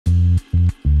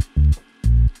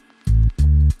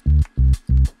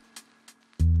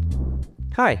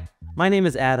Hi, my name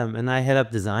is Adam and I head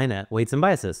up design at Weights and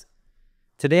Biases.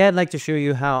 Today I'd like to show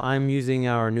you how I'm using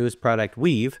our newest product,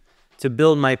 Weave, to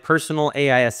build my personal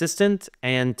AI assistant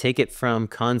and take it from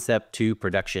concept to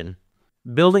production.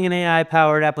 Building an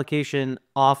AI-powered application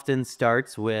often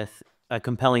starts with a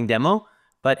compelling demo,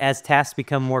 but as tasks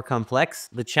become more complex,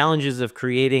 the challenges of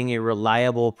creating a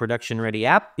reliable production-ready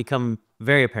app become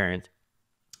very apparent,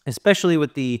 especially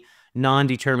with the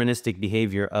non-deterministic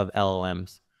behavior of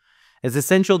LLMs. It's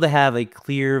essential to have a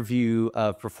clear view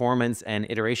of performance and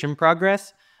iteration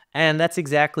progress, and that's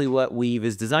exactly what Weave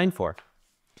is designed for.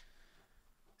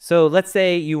 So let's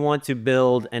say you want to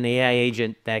build an AI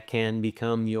agent that can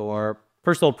become your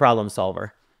personal problem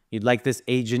solver. You'd like this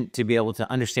agent to be able to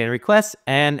understand requests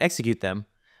and execute them.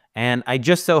 And I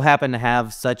just so happen to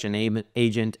have such an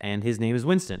agent, and his name is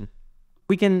Winston.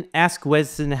 We can ask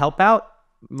Winston to help out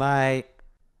by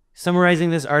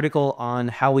summarizing this article on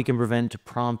how we can prevent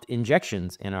prompt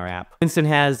injections in our app. Winston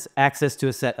has access to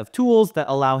a set of tools that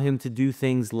allow him to do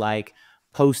things like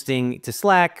posting to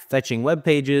Slack, fetching web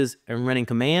pages, and running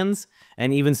commands,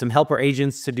 and even some helper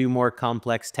agents to do more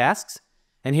complex tasks.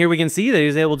 And here we can see that he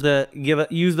was able to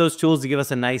use those tools to give us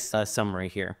a nice summary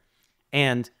here.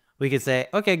 And we could say,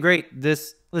 okay, great,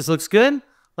 this looks good.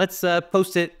 Let's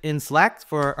post it in Slack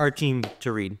for our team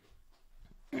to read.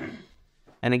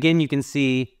 And again, you can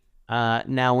see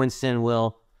now Winston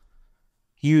will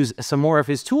use some more of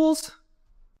his tools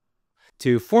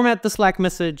to format the Slack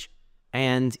message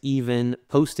and even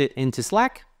post it into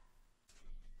Slack.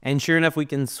 And sure enough, we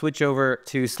can switch over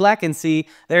to Slack and see,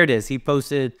 there it is. He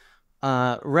posted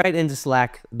right into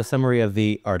Slack the summary of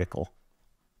the article.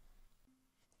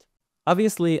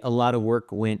 Obviously, a lot of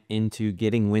work went into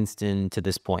getting Winston to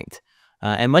this point.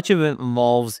 And much of it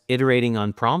involves iterating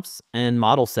on prompts and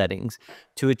model settings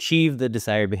to achieve the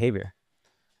desired behavior.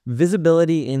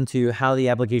 Visibility into how the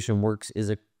application works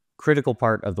is a critical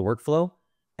part of the workflow,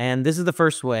 and this is the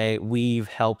first way we've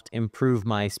helped improve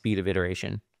my speed of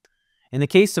iteration. In the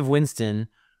case of Winston,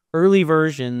 early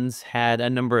versions had a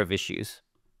number of issues.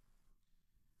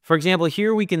 For example,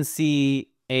 here we can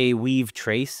see a Weave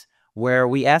trace where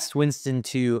we asked Winston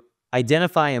to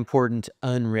identify important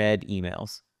unread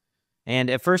emails.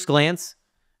 And at first glance,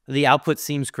 the output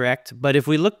seems correct, but if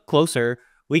we look closer,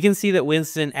 we can see that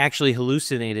Winston actually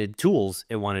hallucinated tools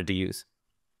it wanted to use.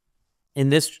 In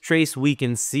this trace, we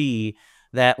can see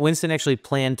that Winston actually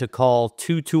planned to call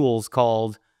two tools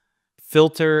called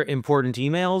filter important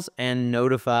emails and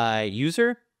notify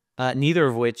user, neither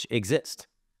of which exist.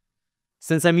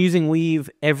 Since I'm using Weave,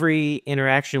 every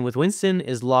interaction with Winston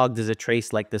is logged as a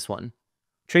trace like this one.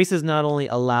 Traces not only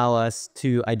allow us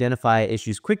to identify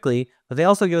issues quickly, but they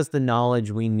also give us the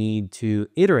knowledge we need to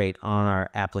iterate on our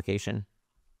application.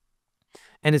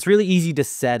 And it's really easy to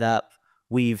set up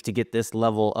Weave to get this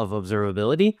level of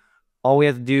observability. All we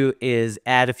have to do is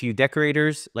add a few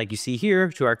decorators, like you see here,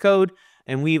 to our code,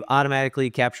 and we've automatically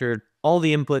captured all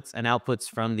the inputs and outputs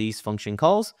from these function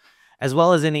calls, as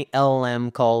well as any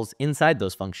LLM calls inside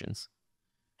those functions.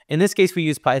 In this case, we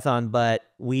use Python, but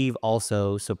Weave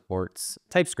also supports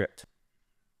TypeScript.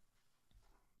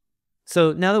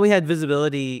 So now that we had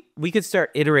visibility, we could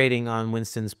start iterating on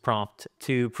Winston's prompt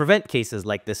to prevent cases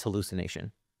like this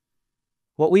hallucination.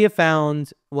 What we have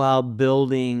found while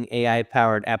building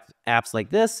AI-powered apps like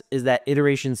this is that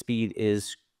iteration speed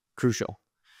is crucial.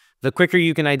 The quicker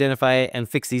you can identify and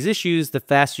fix these issues, the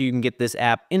faster you can get this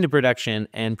app into production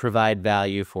and provide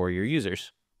value for your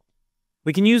users.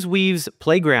 We can use Weave's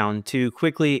playground to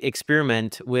quickly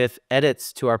experiment with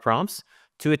edits to our prompts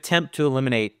to attempt to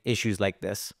eliminate issues like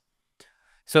this.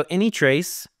 So any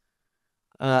trace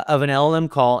of an LLM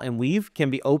call in Weave can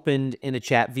be opened in a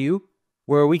chat view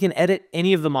where we can edit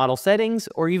any of the model settings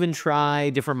or even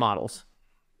try different models.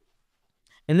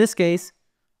 In this case,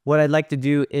 what I'd like to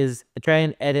do is try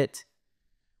and edit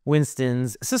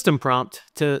Winston's system prompt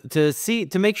to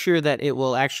make sure that it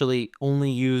will actually only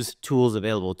use tools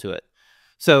available to it.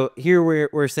 So here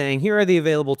we're saying, here are the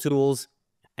available tools,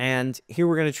 and here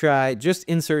we're going to try just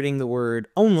inserting the word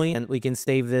only, and we can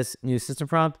save this new system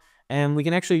prompt, and we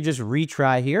can actually just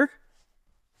retry here.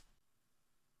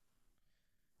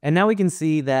 And now we can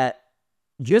see that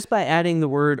just by adding the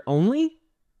word only,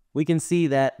 we can see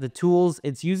that the tools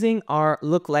it's using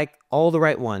look like all the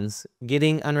right ones.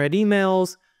 Getting unread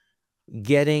emails,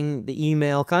 getting the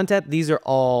email content, these are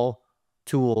all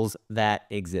tools that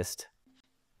exist.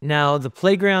 Now, the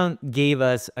playground gave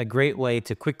us a great way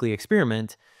to quickly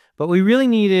experiment, but we really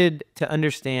needed to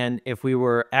understand if we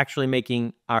were actually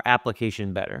making our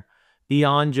application better,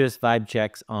 beyond just vibe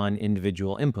checks on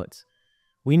individual inputs.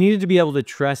 We needed to be able to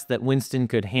trust that Winston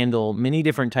could handle many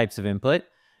different types of input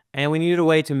and we needed a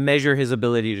way to measure his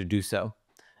ability to do so.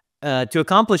 To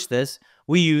accomplish this,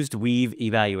 we used Weave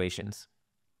evaluations.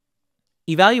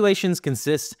 Evaluations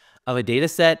consist of a data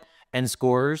set and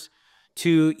scores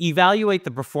to evaluate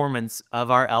the performance of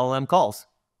our LLM calls.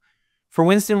 For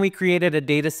Winston, we created a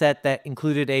data set that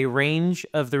included a range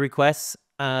of the requests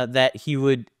that he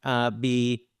would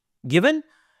be given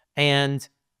and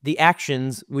the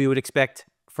actions we would expect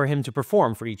for him to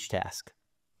perform for each task.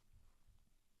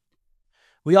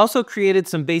 We also created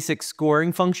some basic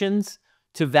scoring functions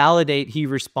to validate he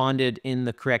responded in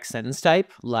the correct sentence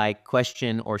type, like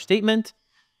question or statement,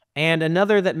 and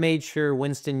another that made sure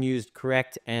Winston used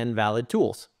correct and valid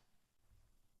tools.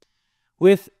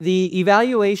 With the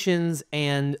evaluations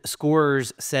and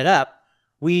scores set up,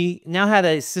 we now had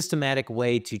a systematic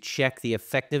way to check the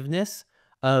effectiveness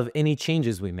of any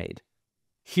changes we made.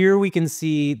 Here we can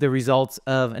see the results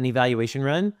of an evaluation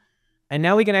run, and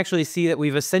now we can actually see that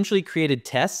we've essentially created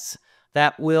tests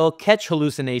that will catch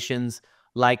hallucinations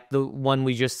like the one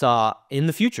we just saw in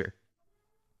the future.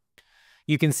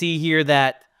 You can see here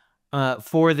that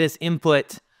for this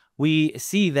input, we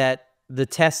see that the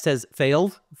test has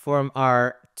failed from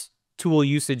our tool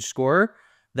usage score,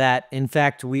 that in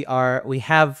fact Winston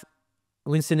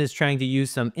is trying to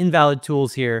use some invalid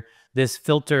tools here, this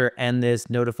filter and this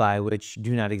notify, which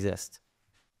do not exist.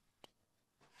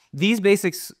 These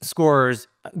basic scores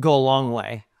go a long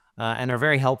way and are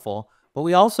very helpful, but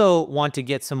we also want to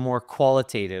get some more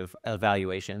qualitative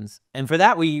evaluations. And for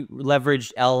that, we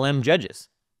leveraged LLM judges.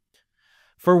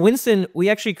 For Winston, we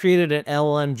actually created an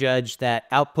LLM judge that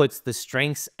outputs the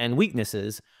strengths and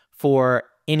weaknesses for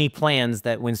any plans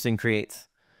that Winston creates.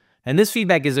 And this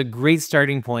feedback is a great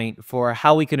starting point for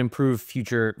how we could improve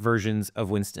future versions of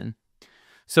Winston.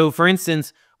 So for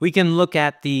instance, we can look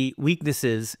at the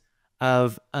weaknesses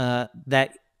of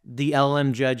that the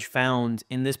LLM judge found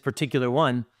in this particular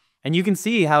one, and you can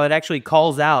see how it actually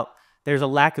calls out there's a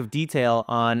lack of detail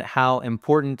on how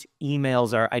important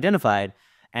emails are identified,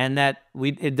 and that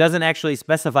it doesn't actually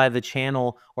specify the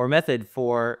channel or method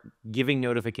for giving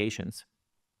notifications.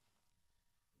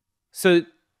 So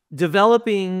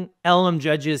developing LLM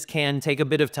judges can take a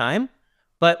bit of time,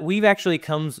 but Weave actually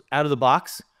comes out of the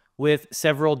box with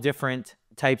several different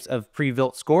types of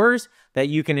pre-built scores that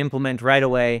you can implement right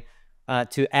away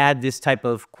to add this type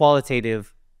of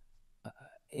qualitative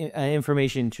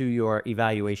information to your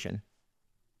evaluation.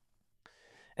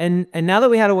 And now that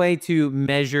we had a way to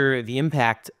measure the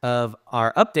impact of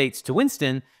our updates to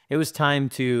Winston, it was time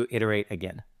to iterate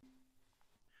again.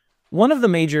 One of the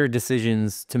major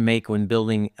decisions to make when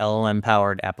building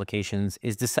LLM-powered applications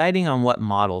is deciding on what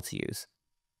model to use.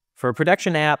 For a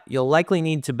production app, you'll likely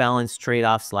need to balance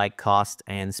trade-offs like cost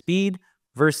and speed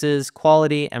versus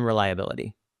quality and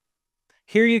reliability.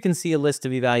 Here you can see a list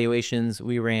of evaluations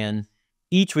we ran,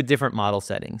 each with different model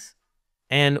settings.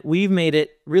 And we've made it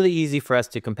really easy for us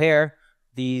to compare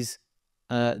these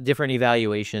different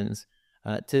evaluations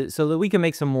so that we can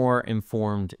make some more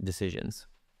informed decisions.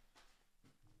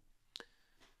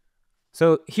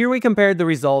 So here we compared the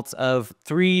results of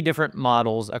 3 different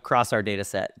models across our data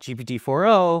set: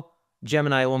 GPT-4o,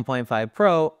 Gemini 1.5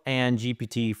 Pro, and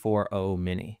GPT-4o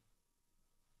Mini.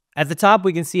 At the top,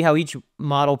 we can see how each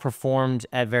model performed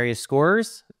at various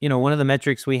scores. One of the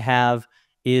metrics we have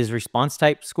is response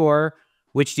type score,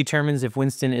 which determines if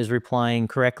Winston is replying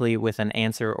correctly with an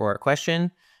answer or a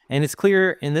question. And it's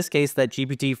clear in this case that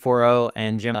GPT-4o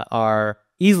and Gemini are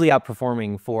easily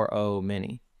outperforming 4o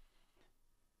Mini.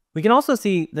 We can also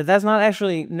see that that's not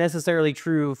actually necessarily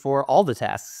true for all the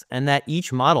tasks, and that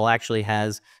each model actually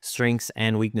has strengths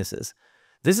and weaknesses.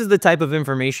 This is the type of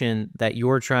information that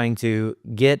you're trying to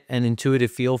get an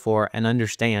intuitive feel for and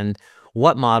understand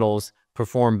what models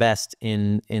perform best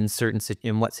in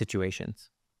what situations.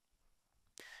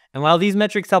 And while these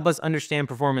metrics help us understand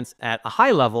performance at a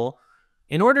high level,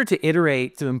 in order to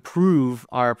iterate to improve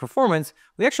our performance,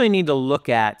 we actually need to look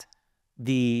at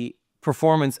the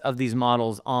performance of these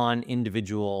models on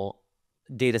individual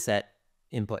dataset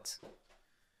inputs.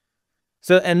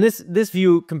 And this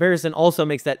view comparison also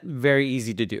makes that very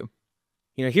easy to do.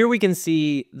 Here we can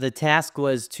see the task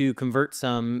was to convert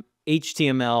some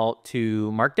HTML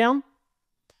to Markdown.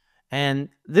 And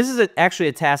this is actually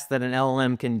a task that an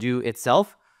LLM can do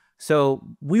itself. So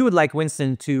we would like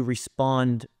Winston to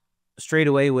respond straight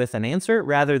away with an answer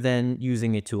rather than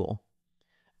using a tool.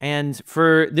 And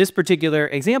for this particular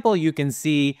example, you can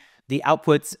see the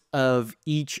outputs of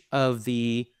each of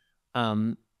the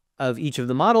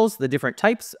models, the different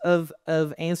types of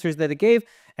answers that it gave,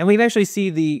 and we can actually see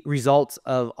the results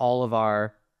of all of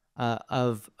our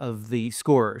of the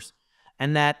scores.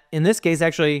 And that in this case,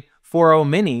 actually, 4o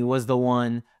Mini was the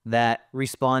one that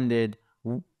responded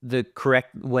the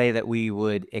correct way that we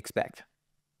would expect.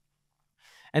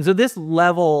 And so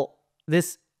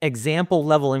this example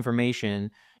level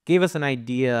information gave us an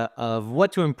idea of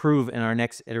what to improve in our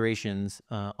next iterations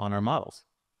on our models.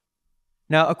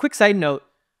 Now, a quick side note,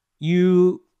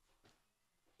 you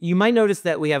might notice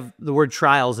that we have the word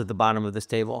trials at the bottom of this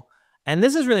table. And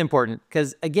this is really important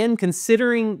because, again,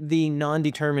 considering the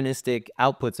non-deterministic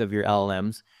outputs of your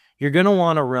LLMs, you're going to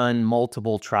want to run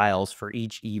multiple trials for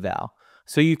each eval.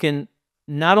 So you can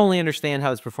not only understand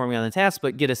how it's performing on the task,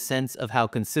 but get a sense of how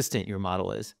consistent your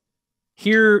model is.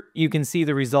 Here, you can see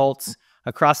the results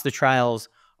across the trials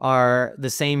are the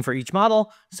same for each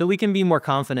model, so we can be more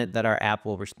confident that our app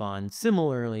will respond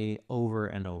similarly over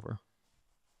and over.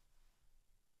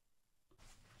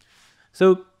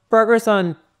 So progress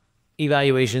on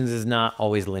evaluations is not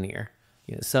always linear.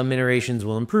 Some iterations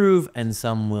will improve and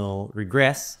some will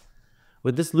regress.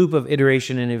 With this loop of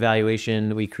iteration and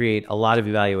evaluation, we create a lot of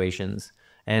evaluations.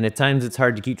 And at times it's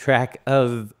hard to keep track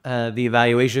of the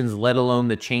evaluations, let alone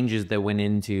the changes that went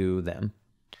into them.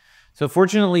 So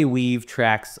fortunately, Weave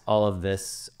tracks all of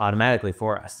this automatically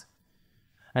for us.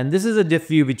 And this is a diff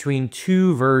view between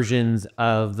two versions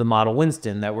of the model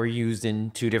Winston that were used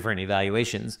in two different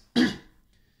evaluations.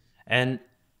 And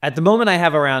at the moment, I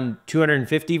have around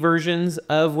 250 versions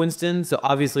of Winston. So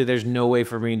obviously, there's no way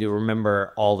for me to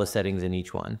remember all the settings in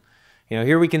each one.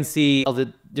 Here we can see all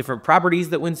the different properties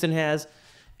that Winston has.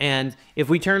 And if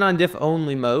we turn on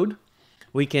diff-only mode,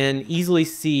 we can easily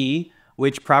see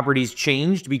which properties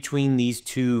changed between these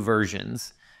two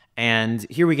versions. And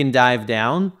here we can dive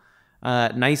down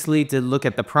nicely to look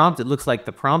at the prompt. It looks like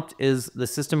the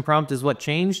system prompt is what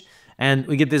changed. And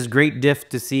we get this great diff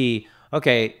to see,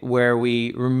 okay, where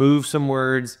we remove some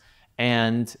words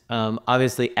and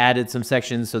obviously added some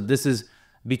sections. So this is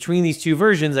between these two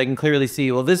versions, I can clearly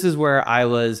see, well, this is where I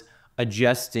was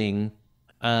adjusting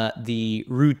the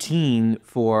routine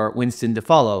for Winston to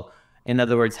follow. In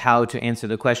other words, how to answer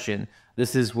the question.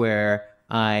 This is where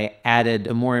I added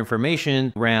more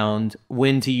information around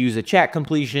when to use a chat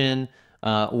completion,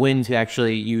 when to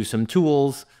actually use some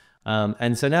tools.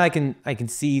 And so now I can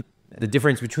see the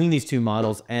difference between these two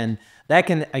models, and that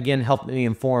can, again, help me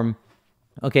inform,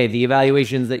 okay, the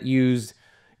evaluations that used,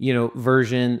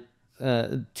 version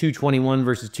 221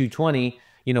 versus 220,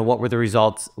 what were the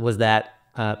results? Was that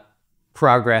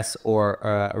progress or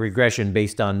a regression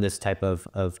based on this type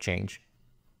of change?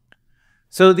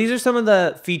 So these are some of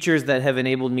the features that have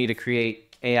enabled me to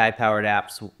create AI-powered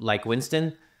apps like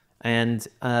Winston. And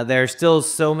there are still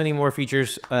so many more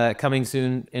features coming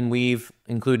soon in Weave,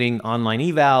 including online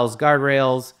evals,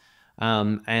 guardrails,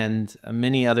 and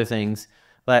many other things.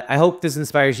 But I hope this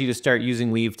inspires you to start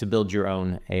using Weave to build your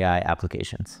own AI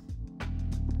applications.